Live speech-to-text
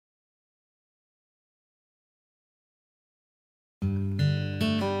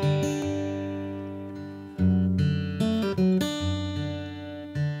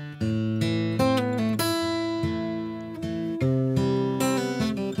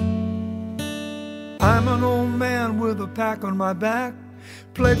I'm an old man with a pack on my back,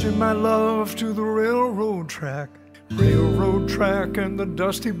 pledging my love to the railroad track. Railroad track and the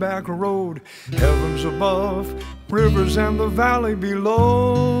dusty back road, heavens above, rivers and the valley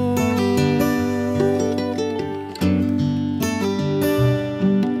below.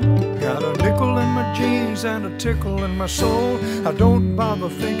 Got a nickel in my jeans and a tickle in my soul. I don't bother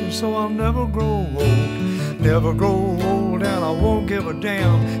thinking, so I'll never grow old. Never grow old, and I won't give a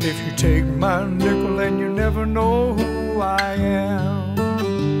damn if you take my nickel and you never know who I am.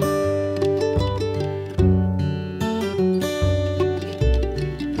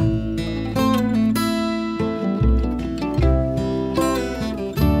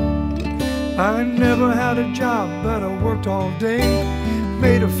 I never had a job, but I worked all day,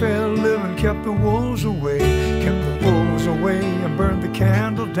 made a fair living, kept the wolves away, and burned the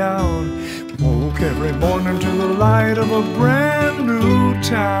candle down. Woke every morning to the light of a brand new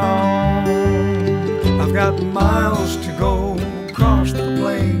town. I've got miles to go across the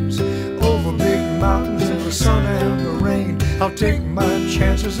plains, over big mountains in the sun and the rain. I'll take my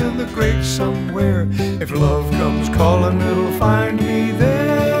chances in the great somewhere. If love comes calling, it'll find me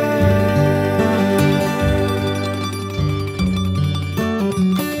there.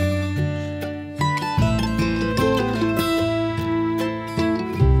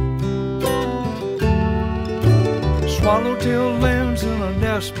 Swallowtail lands in a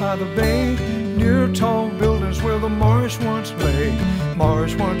nest by the bay, near tall buildings where the marsh once lay.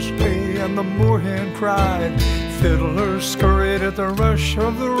 Marsh once lay and the moorhen cried. Fiddlers scurried at the rush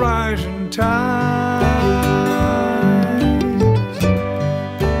of the rising tide.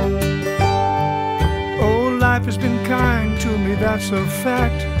 Oh, life has been kind to me, that's a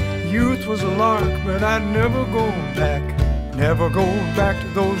fact. Youth was a lark, but I'd never go back. Never go back to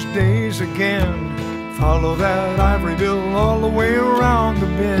those days again. Follow that ivory bill all the way around the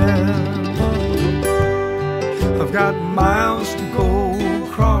bend. I've got miles to go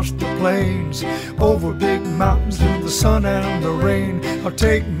across the plains, over big mountains in the sun and the rain. I'll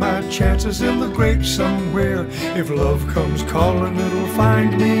take my chances in the great somewhere. If love comes calling, it'll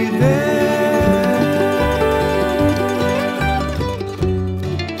find me there.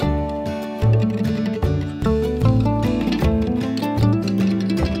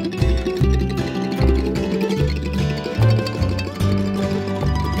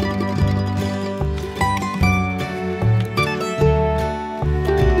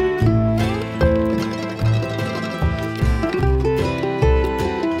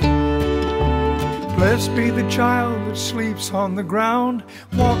 Blessed be the child that sleeps on the ground,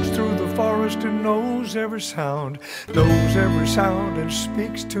 walks through the forest and knows every sound, and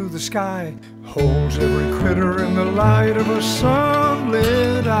speaks to the sky, holds every critter in the light of a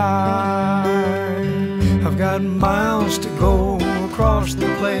sunlit eye. I've got miles to go across the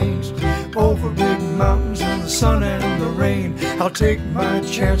plains, over big mountains in the sun and the rain. I'll take my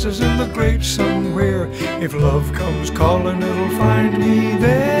chances in the great somewhere. If love comes calling, it'll find me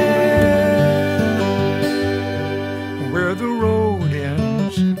there. Where the road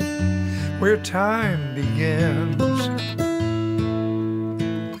ends, where time begins,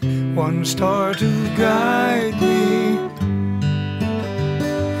 one star to guide me.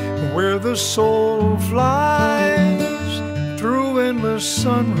 Where the soul flies through endless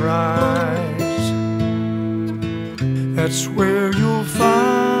sunrise, that's where you'll find